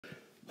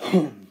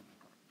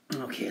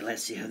Okay,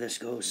 let's see how this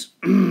goes.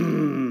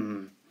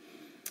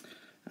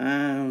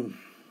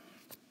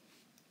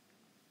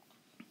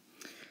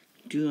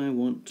 Do I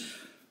want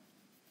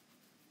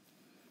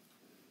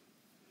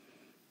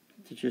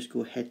to just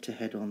go head to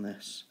head on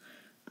this?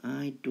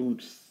 I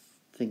don't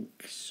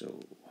think so.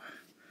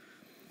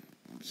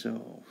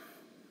 So,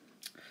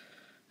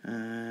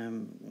 I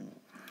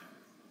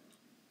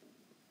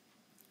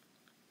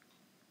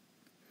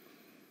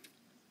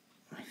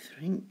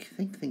think.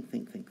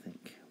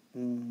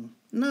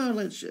 No,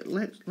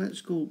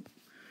 let's go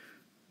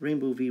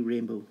Rainbow v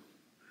Rainbow.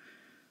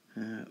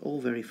 All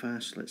very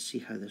fast. Let's see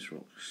how this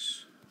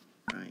rocks.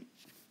 Right.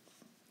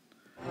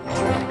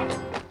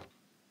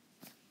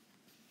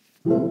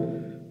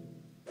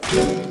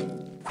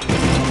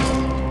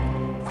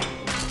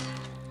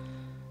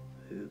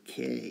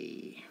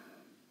 Okay.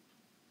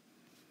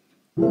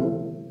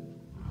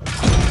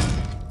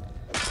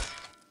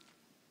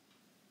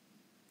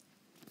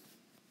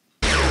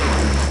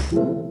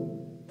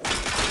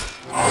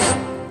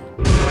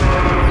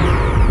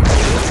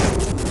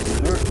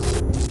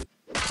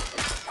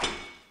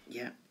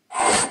 Yeah.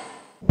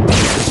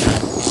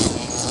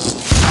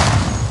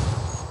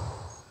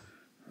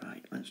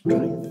 Right, let's try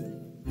this.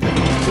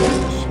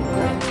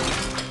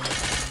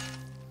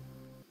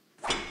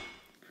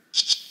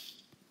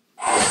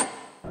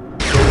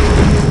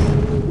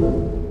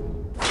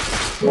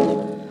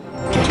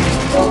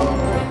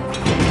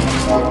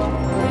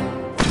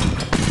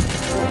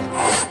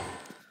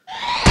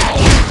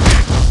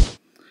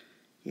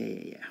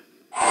 Yeah.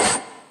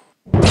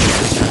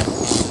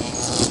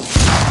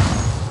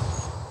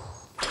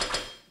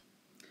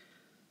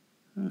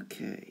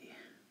 Okay.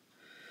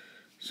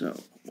 So,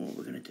 what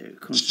we're going to do,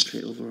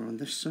 concentrate over on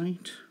this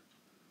side.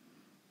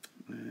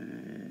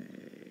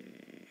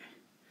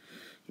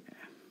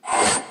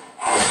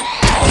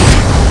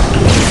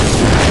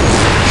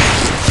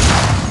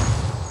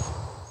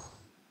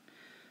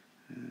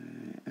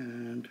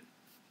 And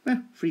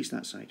freeze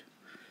that side.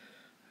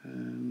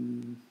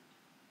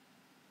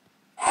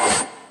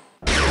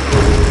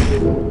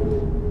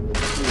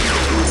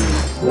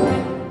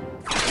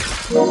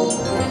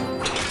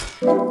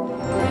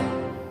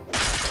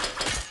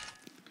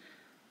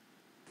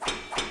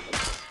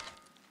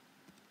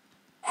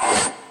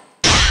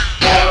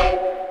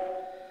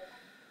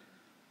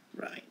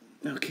 Right,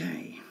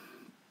 okay.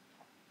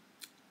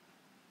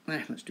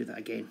 Let's do that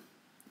again.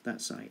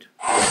 That side.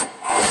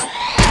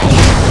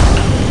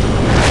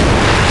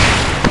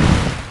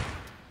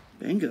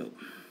 Bingo.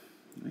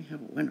 We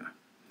have a winner.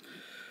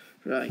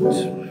 Right.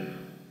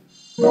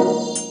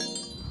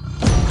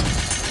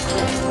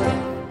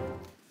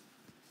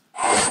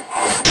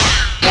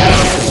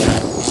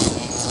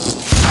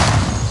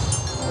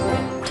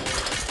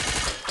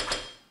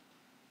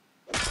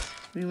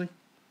 Really?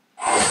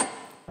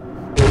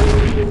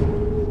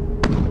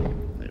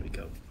 There we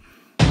go.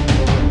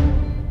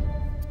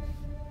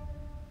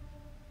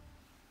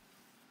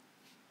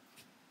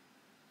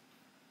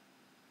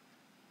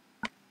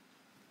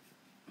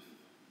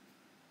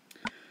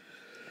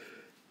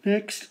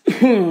 Next.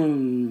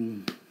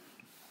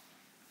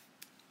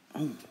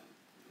 Oh,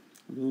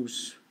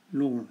 those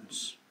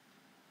Norns.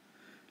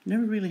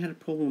 Never really had a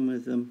problem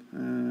with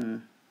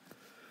them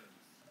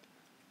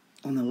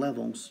on the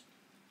levels.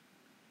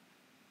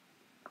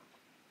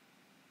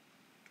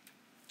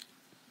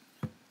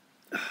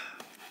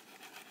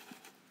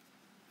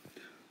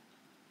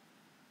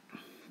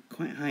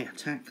 Quite high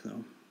attack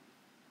though.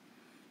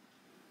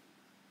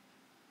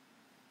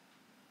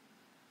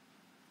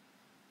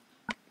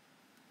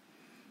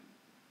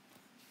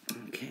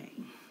 Okay.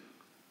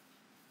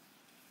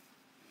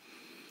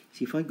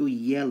 See, if I go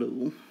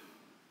yellow,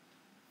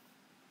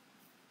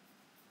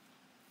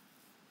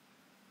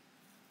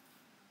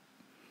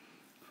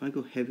 if I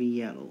go heavy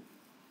yellow,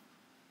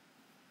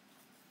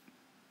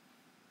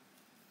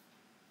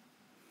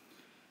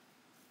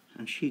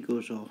 and she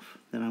goes off,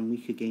 then I'm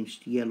weak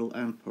against yellow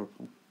and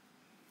purple.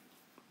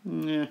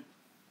 Yeah.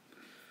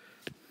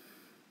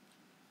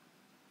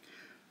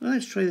 Well,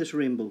 let's try this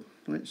rainbow.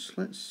 Let's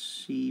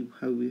see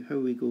how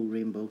we go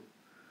rainbow.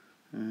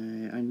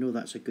 I know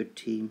that's a good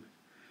team.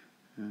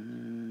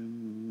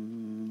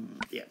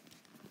 Yeah.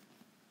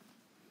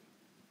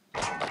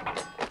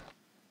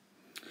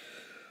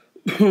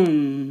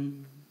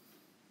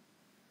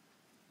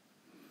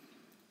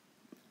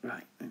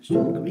 Right, let's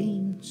do the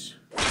greens.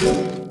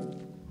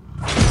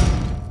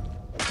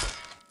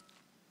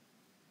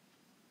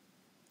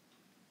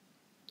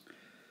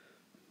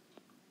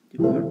 Do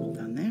purple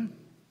down there.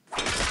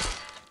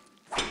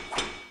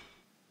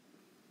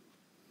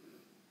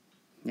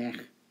 Yeah,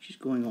 she's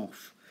going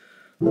off.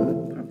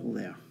 Purple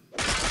there.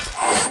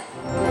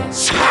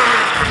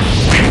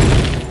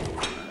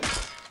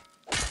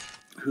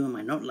 Who am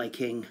I not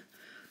liking?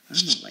 I'm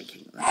not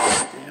liking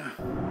that there.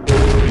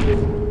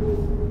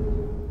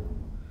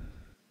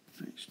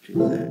 Let's do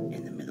that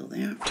in the middle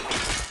there.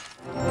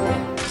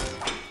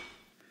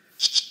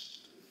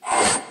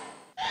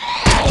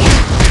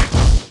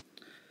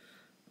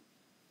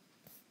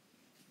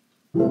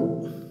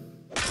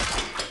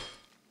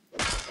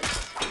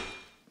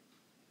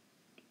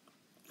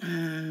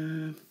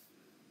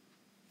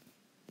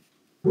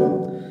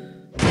 Ooh,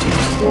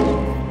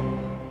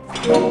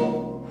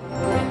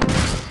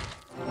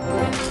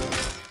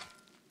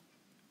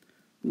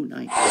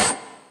 nice.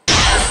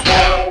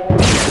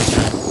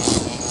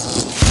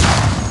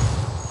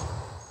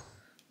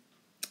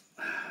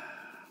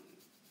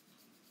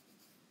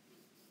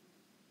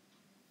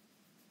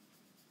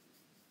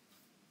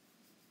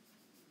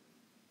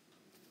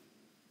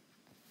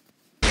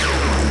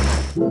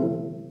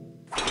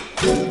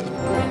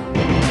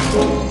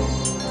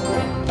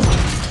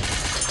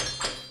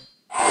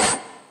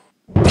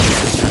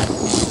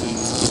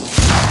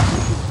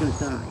 Gonna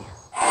die.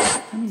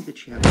 How many did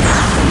she have?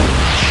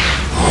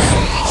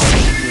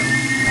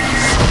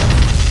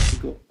 She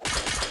got...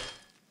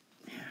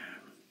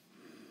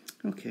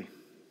 Yeah. Okay.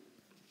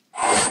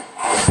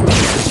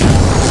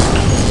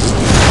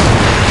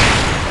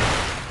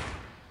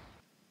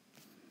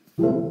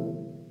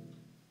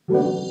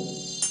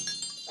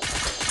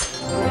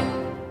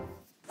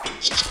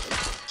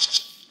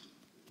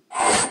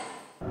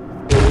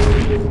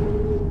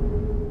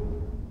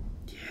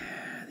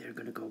 Yeah, they're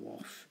gonna go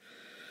off.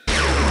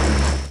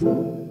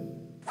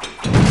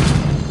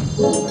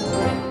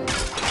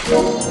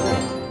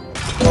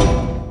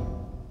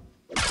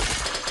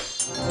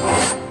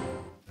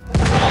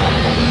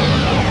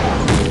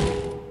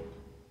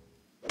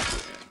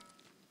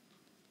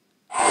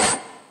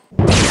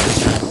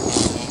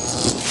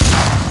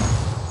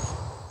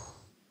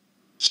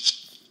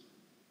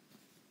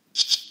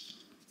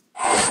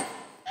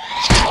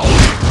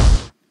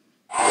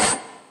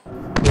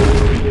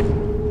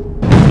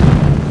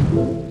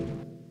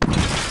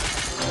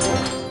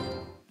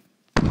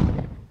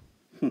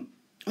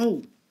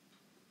 Oh,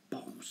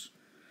 balls.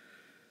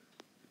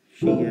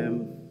 She,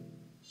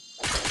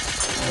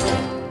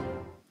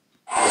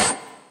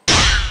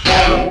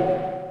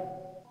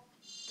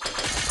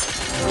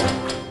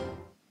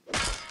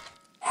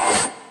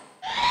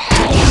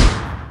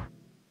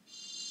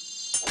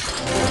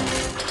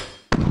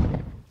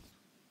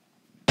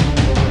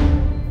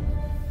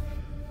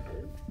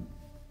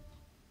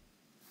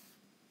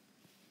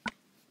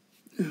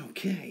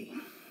 okay.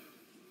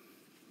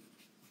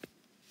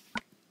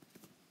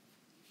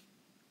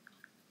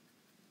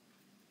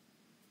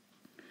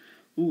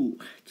 Ooh,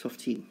 tough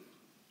team.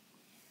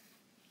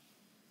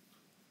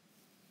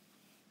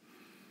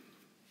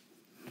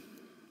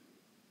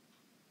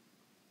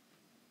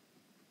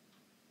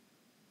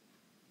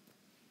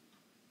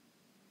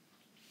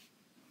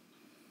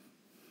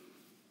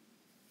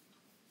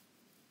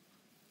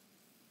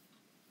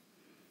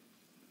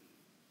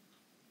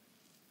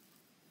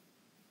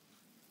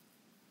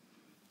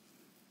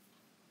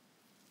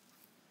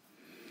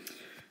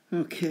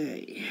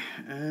 Okay.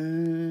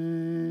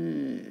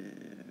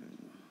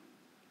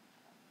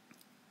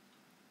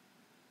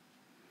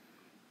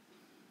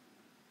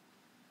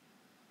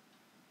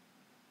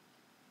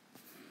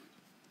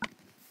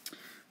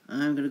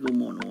 I'm going to go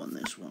mono on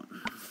this one.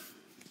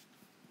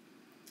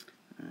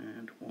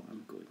 And what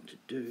I'm going to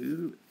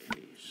do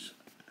is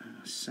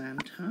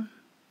Santa.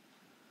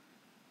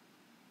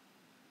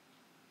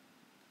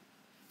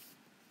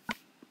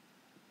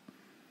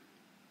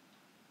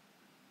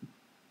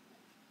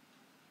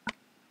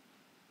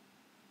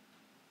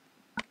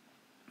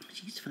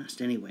 She's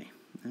fast anyway.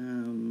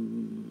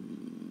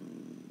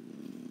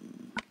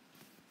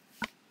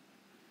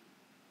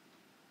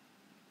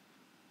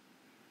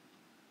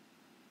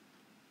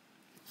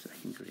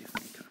 Second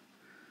Gravemaker.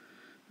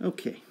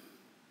 Okay.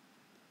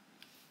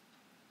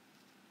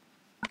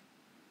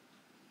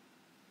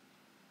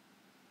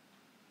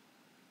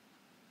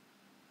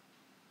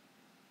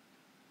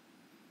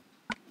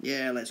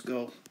 Yeah, let's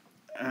go.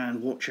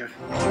 And Watcher.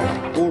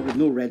 Board with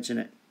no reds in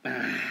it.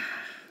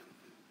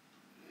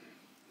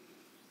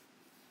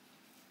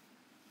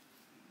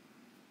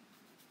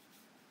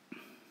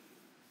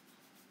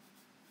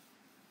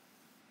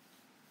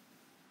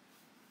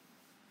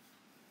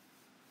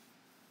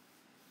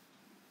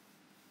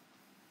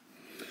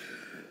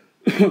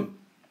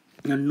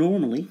 Now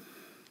normally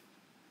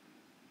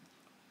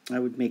I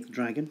would make the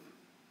dragon,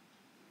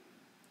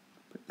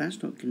 but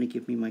that's not going to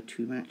give me my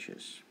two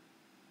matches.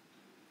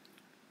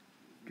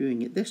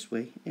 Doing it this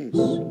way is...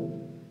 Well,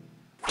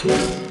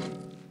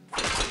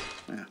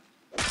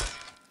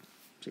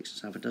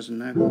 6 and 7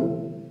 now.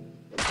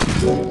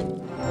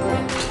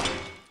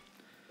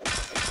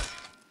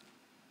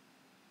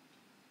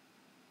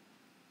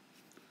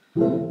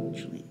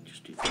 Actually,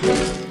 just do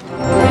that.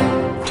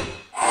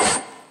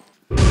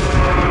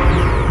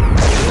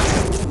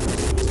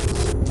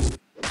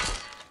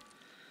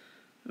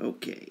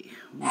 Okay,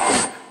 we'll do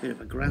a bit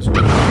of a grasp.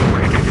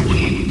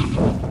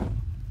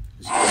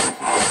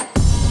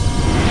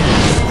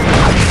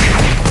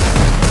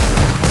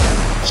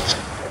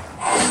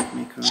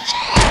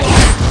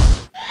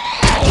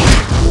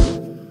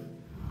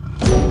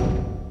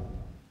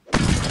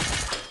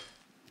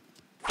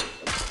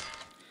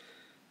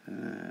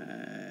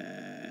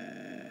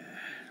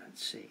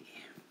 Let's see.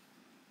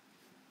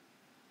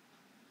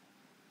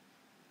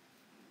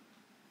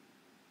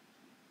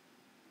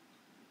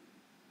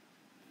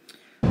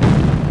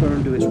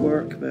 Burn do its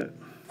work, but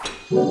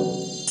So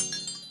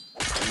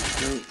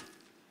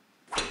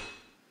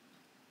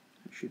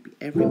that should be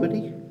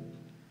everybody.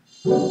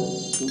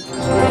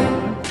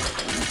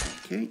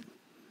 Okay.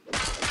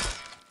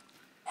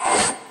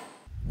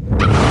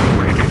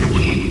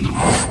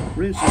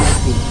 Rinse and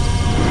repeat.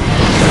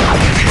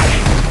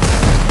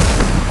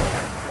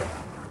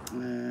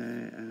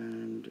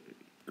 And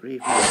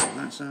grave on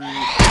that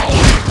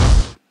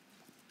side.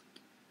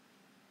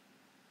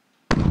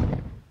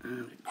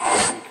 And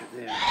Gravemaker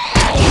there.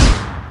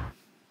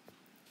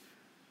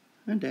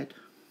 And dead.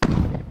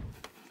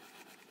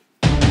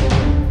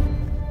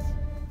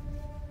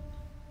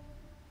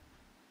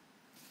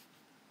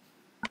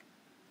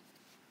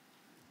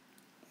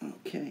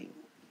 Okay.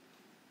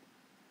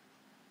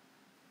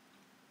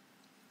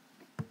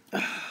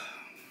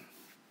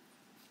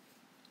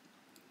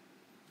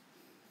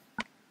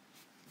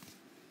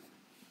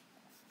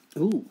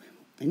 Oh,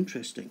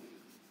 interesting.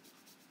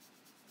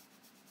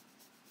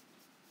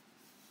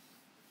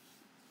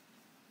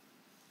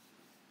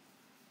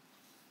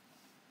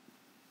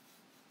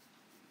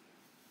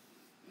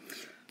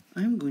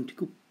 I'm going to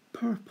go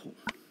purple.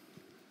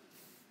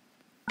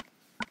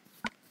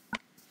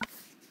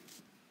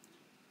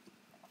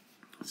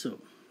 So,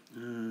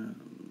 we're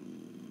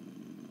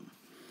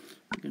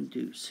going to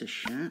do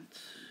Seshat,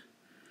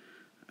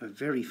 a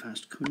very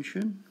fast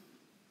Kunshan,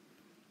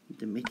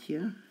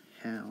 Demetia,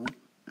 Hel,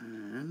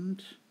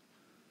 and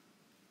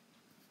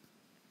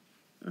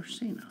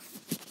Ursina.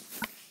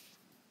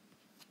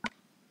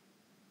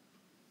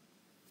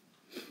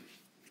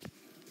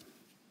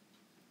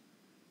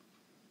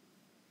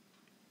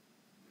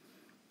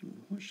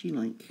 What's she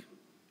like?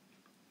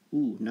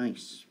 Ooh,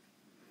 nice.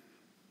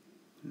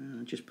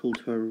 I just pulled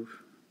her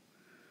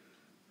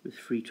with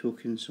 3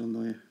 tokens on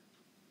the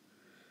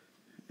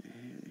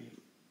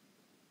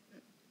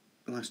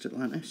last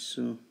Atlantis,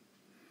 so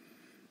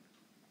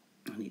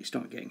I need to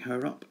start getting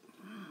her up.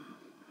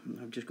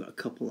 I've just got a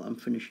couple that I'm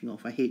finishing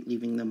off. I hate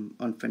leaving them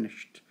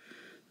unfinished.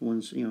 The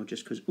ones, you know,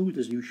 just because, ooh,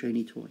 there's a new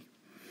shiny toy.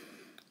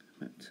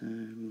 But,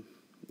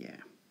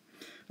 yeah.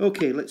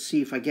 Okay, let's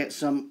see if I get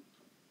some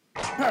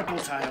purple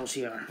tiles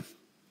here.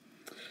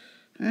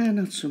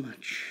 Not so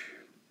much.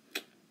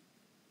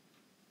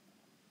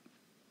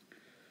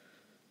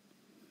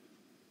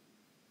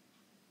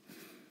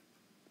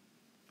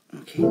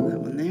 Okay, that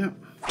one there.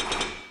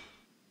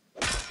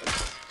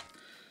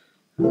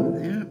 That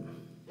one there.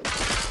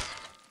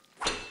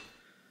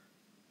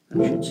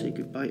 That should say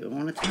goodbye to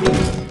Onity.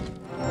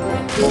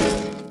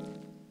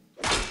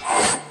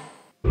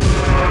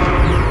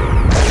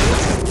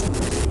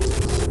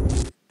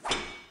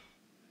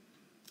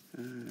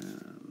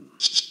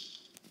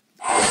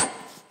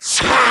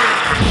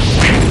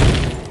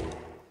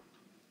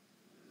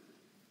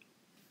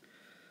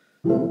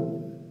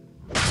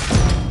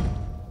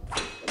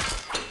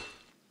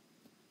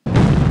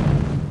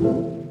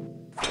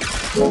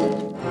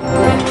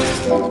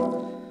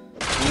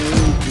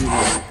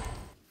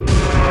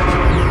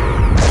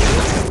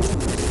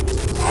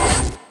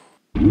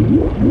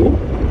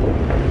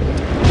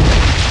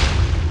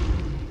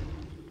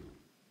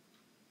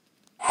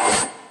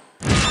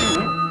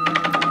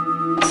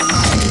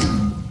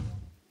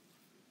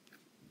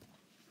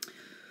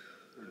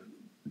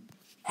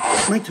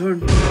 My turn.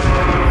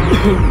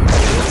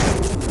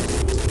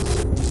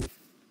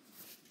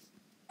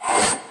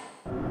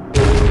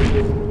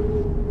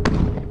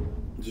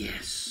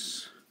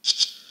 Yes.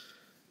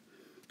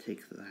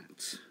 Take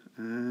that.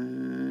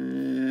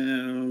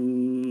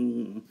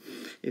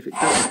 If it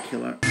doesn't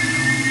kill her,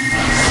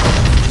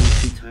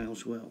 2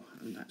 tiles will,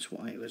 and that's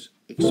what I was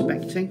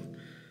expecting.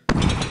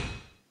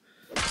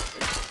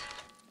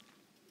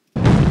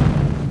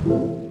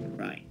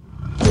 Right.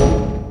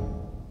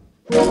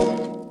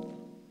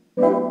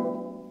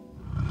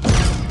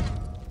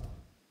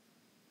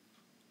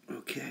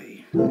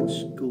 Okay,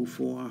 let's go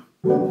for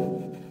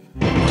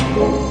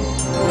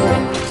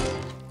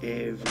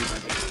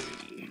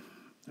everybody.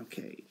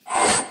 Okay.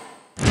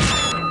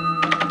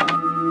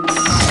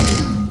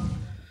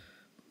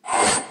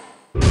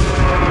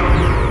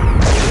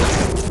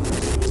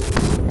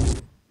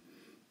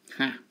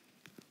 Ha.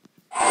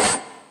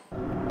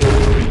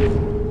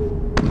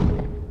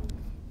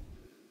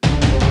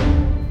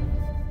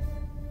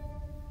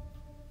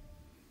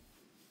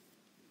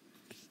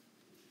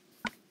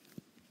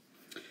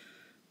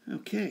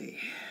 Okay,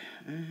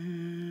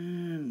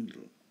 and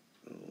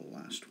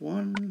last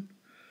one.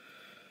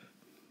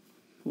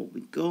 What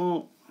we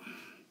got?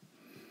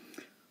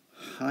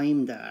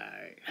 Heimdall.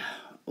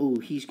 Oh,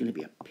 he's going to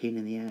be a pain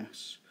in the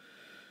ass.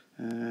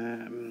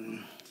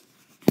 And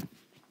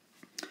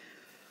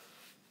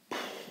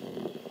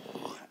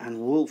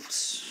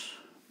Wolf's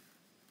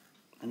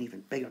an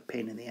even bigger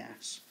pain in the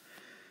ass,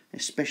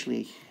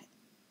 especially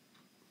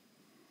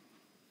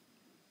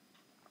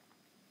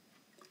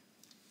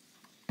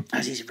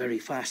as he's very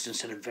fast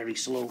instead of very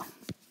slow.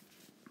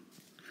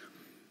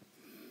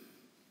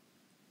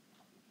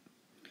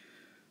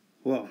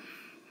 Well,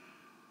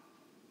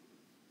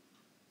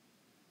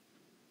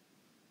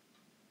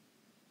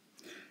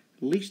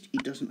 at least he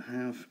doesn't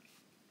have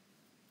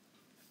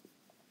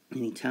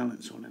any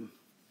talents on him.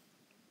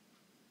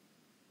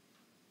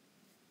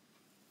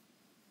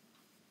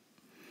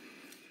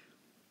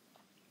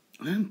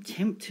 I'm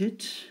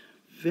tempted,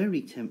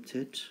 very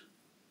tempted,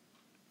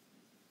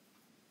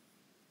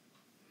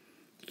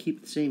 to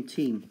keep the same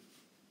team.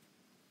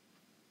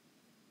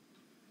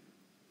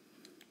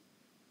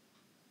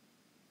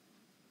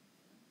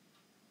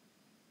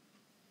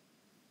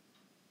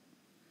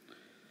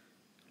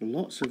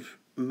 Lots of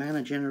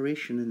mana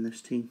generation in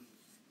this team,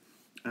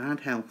 and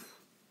health.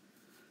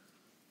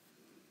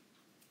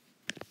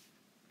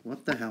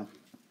 What the hell?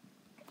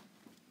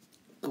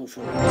 Go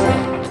for it.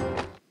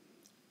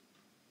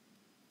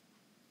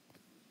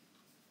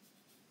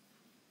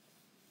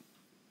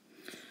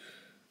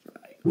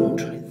 Right, we'll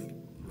try that.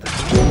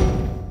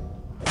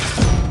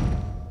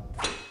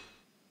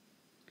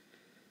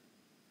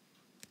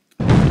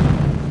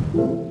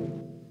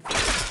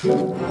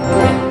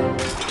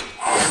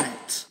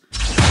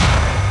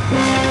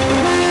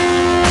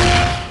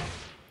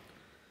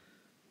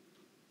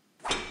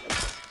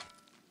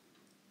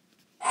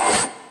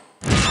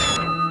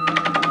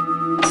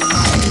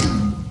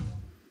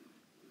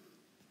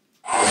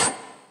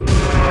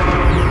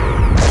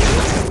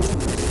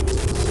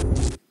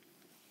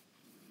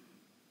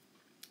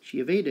 She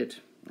evaded.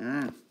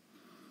 Ah.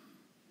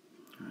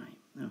 Right,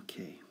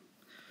 okay.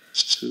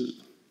 So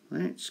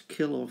let's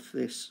kill off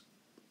this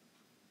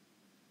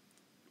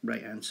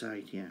right hand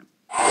side here.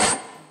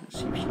 Let's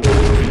see if she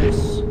did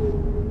this.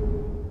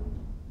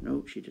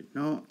 No, she did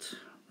not.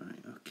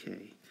 Right,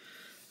 okay.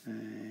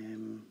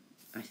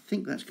 I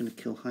think that's going to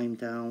kill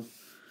Heimdall.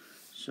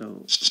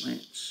 So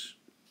let's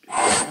do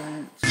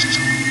that.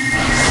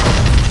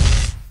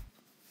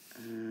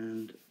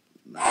 And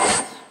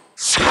that.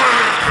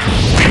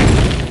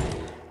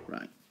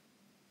 Right.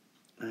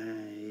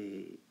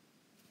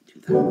 Do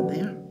that one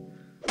there.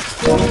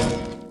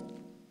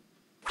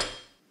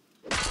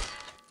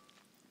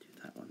 Do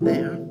that one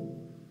there.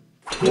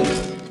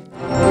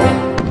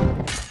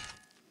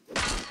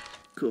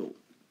 Cool.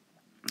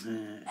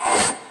 And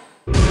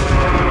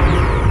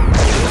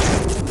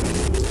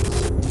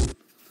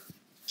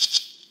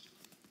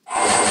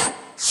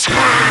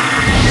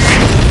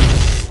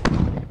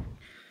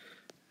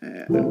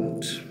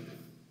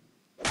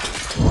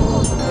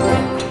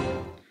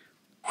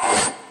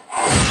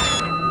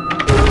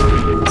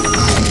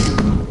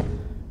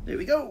there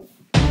we go.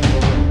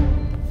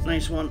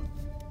 Nice one.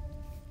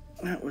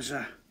 That was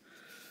a...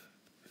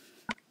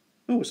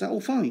 Oh, was that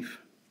all 5?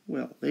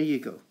 Well, there you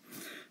go.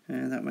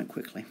 That went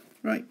quickly.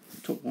 Right,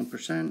 top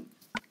 1%.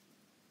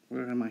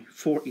 Where am I?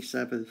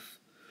 47th.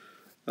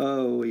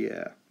 Oh,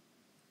 yeah.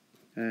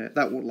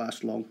 That won't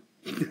last long.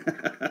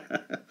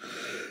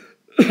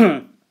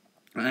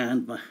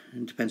 And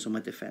it depends on my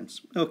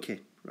defense.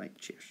 Okay, right,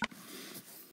 cheers.